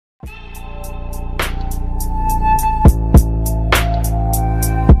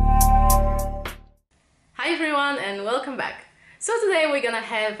welcome back. So today we're gonna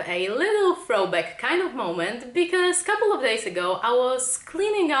have a little throwback kind of moment because a couple of days ago I was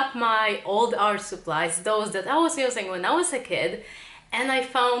cleaning up my old art supplies, those that I was using when I was a kid, and I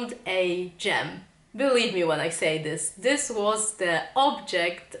found a gem. Believe me when I say this, this was the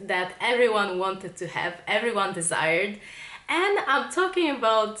object that everyone wanted to have, everyone desired, and I'm talking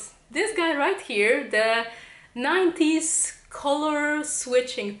about this guy right here, the 90s color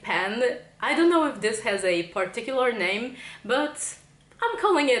switching pen. I don't know if this has a particular name, but I'm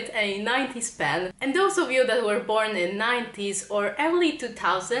calling it a 90s pen. And those of you that were born in 90s or early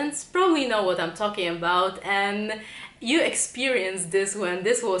 2000s probably know what I'm talking about, and you experienced this when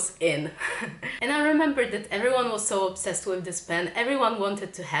this was in. And I remember that everyone was so obsessed with this pen, everyone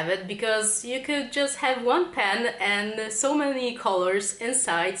wanted to have it because you could just have one pen and so many colors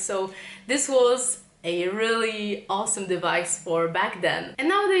inside, so this was a really awesome device for back then. And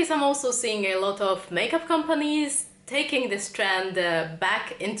nowadays I'm also seeing a lot of makeup companies taking this trend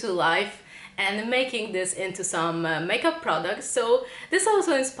back into life and making this into some makeup products. So this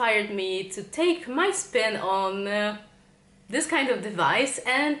also inspired me to take my spin on this kind of device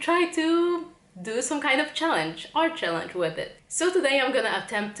and try to do some kind of challenge, art challenge with it. So today I'm gonna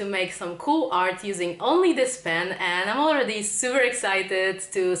attempt to make some cool art using only this pen, and I'm already super excited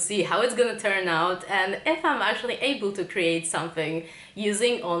to see how it's gonna turn out and if I'm actually able to create something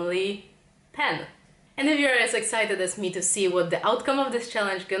using only pen. And if you're as excited as me to see what the outcome of this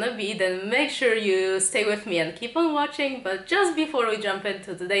challenge gonna be, then make sure you stay with me and keep on watching. But just before we jump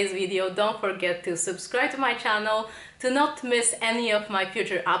into today's video, don't forget to subscribe to my channel to not miss any of my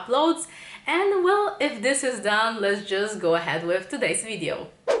future uploads. And well, if this is done, let's just go ahead with today's video.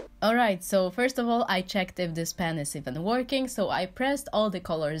 Alright, so first of all I checked if this pen is even working, so I pressed all the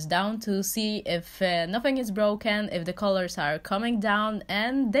colors down to see if nothing is broken, if the colors are coming down,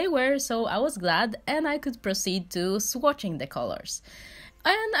 and they were, so I was glad and I could proceed to swatching the colors.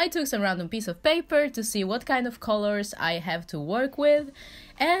 And I took some random piece of paper to see what kind of colors I have to work with.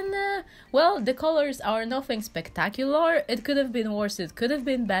 And well, the colors are nothing spectacular. It could have been worse, it could have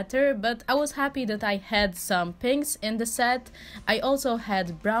been better, but I was happy that I had some pinks in the set. I also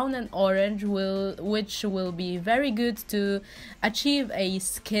had brown and orange, which will be very good to achieve a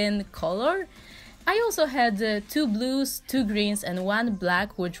skin color. I also had 2 blues, 2 greens and 1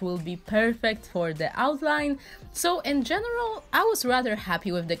 black, which will be perfect for the outline. So in general, I was rather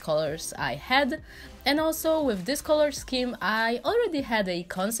happy with the colors I had. And also with this color scheme, I already had a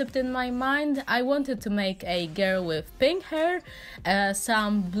concept in my mind. I wanted to make a girl with pink hair,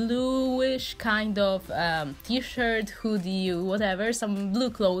 some bluish kind of t-shirt, hoodie, whatever, some blue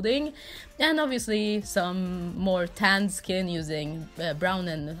clothing, and obviously some more tanned skin using brown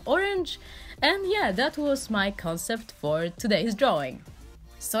and orange. And yeah, that was my concept for today's drawing.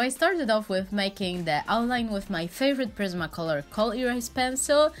 So I started off with making the outline with my favorite Prismacolor Kohl Erase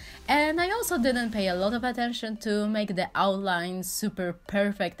pencil, and I also didn't pay a lot of attention to make the outline super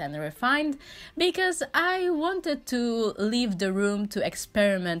perfect and refined because I wanted to leave the room to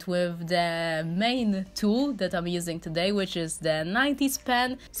experiment with the main tool that I'm using today, which is the 90s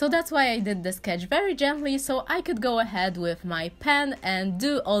pen. So that's why I did the sketch very gently so I could go ahead with my pen and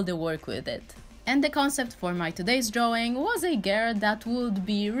do all the work with it. And the concept for my today's drawing was a girl that would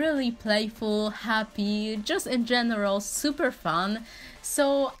be really playful, happy, just in general super fun.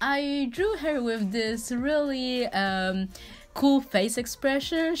 So I drew her with this really cool face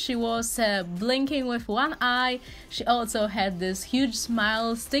expression. She was blinking with one eye. She also had this huge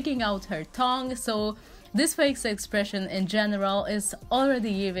smile sticking out her tongue. So this face expression in general is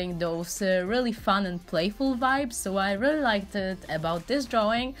already giving those really fun and playful vibes. So I really liked it about this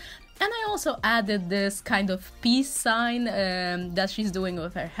drawing. And I also added this kind of peace sign that she's doing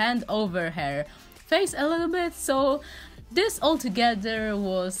with her hand over her face a little bit, so this all together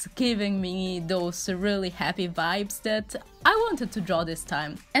was giving me those really happy vibes that I wanted to draw this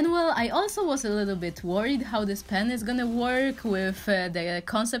time. And well, I also was a little bit worried how this pen is gonna work with the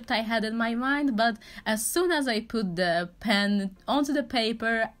concept I had in my mind, but as soon as I put the pen onto the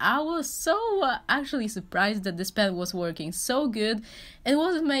paper, I was so actually surprised that this pen was working so good. It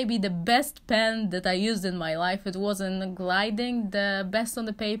wasn't maybe the best pen that I used in my life, it wasn't gliding the best on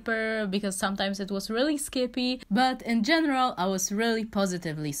the paper because sometimes it was really skippy, but in general I was really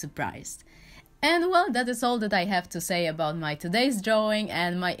positively surprised. And well, that is all that I have to say about my today's drawing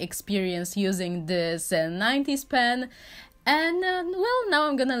and my experience using this 90s pen. And well, now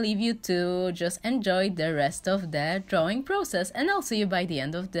I'm gonna leave you to just enjoy the rest of the drawing process, and I'll see you by the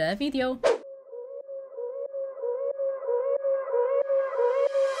end of the video.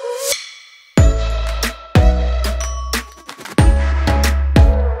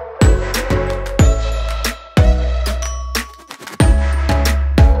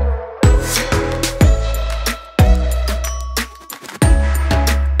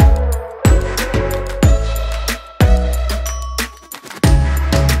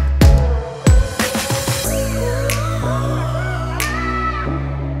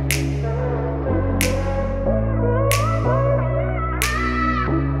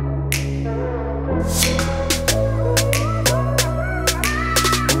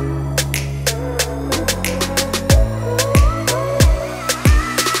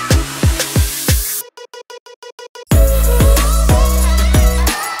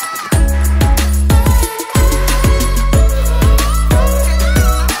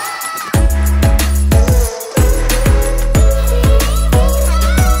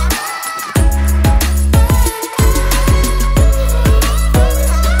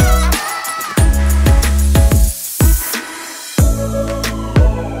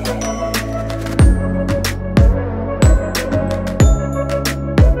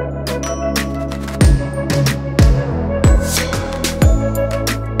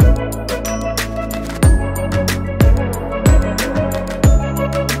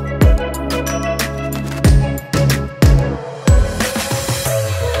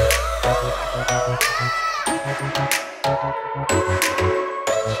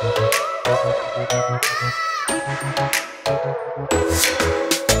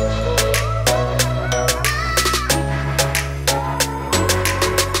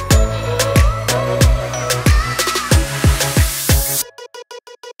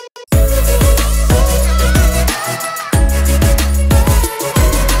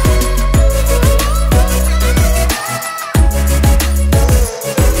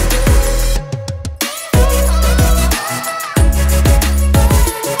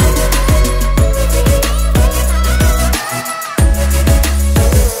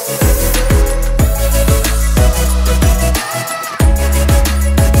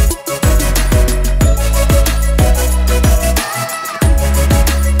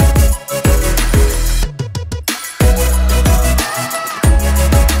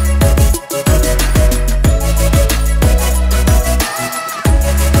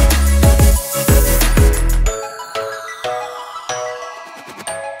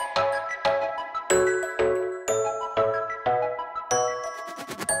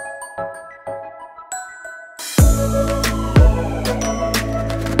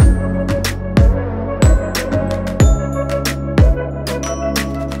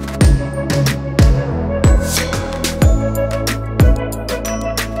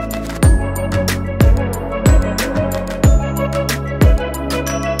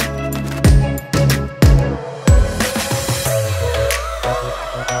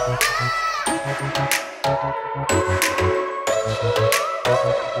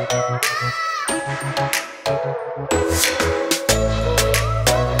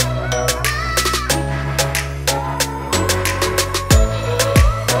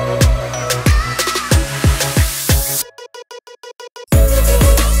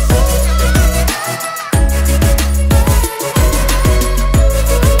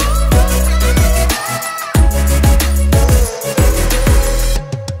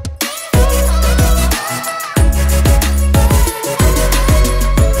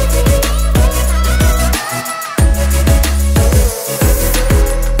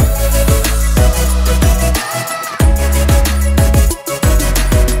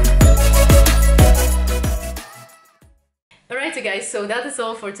 Guys, so that is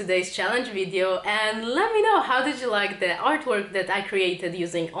all for today's challenge video, and let me know, how did you like the artwork that I created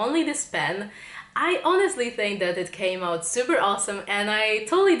using only this pen? I honestly think that it came out super awesome, and I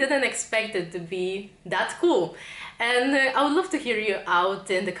totally didn't expect it to be that cool. And I would love to hear you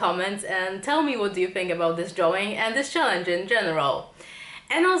out in the comments and tell me what do you think about this drawing and this challenge in general.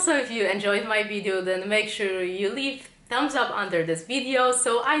 And also, if you enjoyed my video, then make sure you leave thumbs up under this video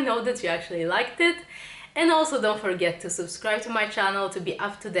so I know that you actually liked it. And also don't forget to subscribe to my channel to be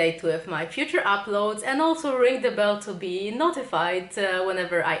up to date with my future uploads, and also ring the bell to be notified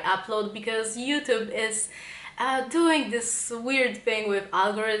whenever I upload, because YouTube is doing this weird thing with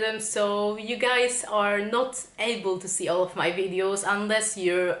algorithms, so you guys are not able to see all of my videos unless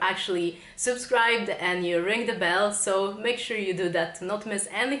you're actually subscribed and you ring the bell, so make sure you do that to not miss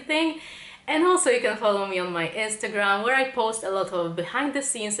anything. And also you can follow me on my Instagram, where I post a lot of behind the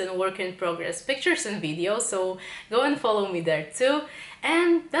scenes and work in progress pictures and videos, so go and follow me there too.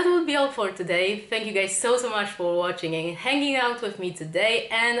 And that would be all for today. Thank you guys so much for watching and hanging out with me today,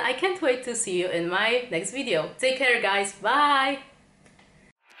 and I can't wait to see you in my next video. Take care guys, bye!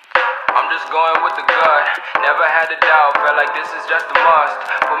 I'm just going with the gut, never had a doubt, felt like this is just a must.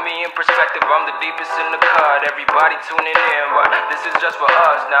 Put me in perspective, I'm the deepest in the cut. Everybody tuning in, but this is just for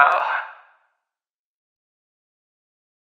us now.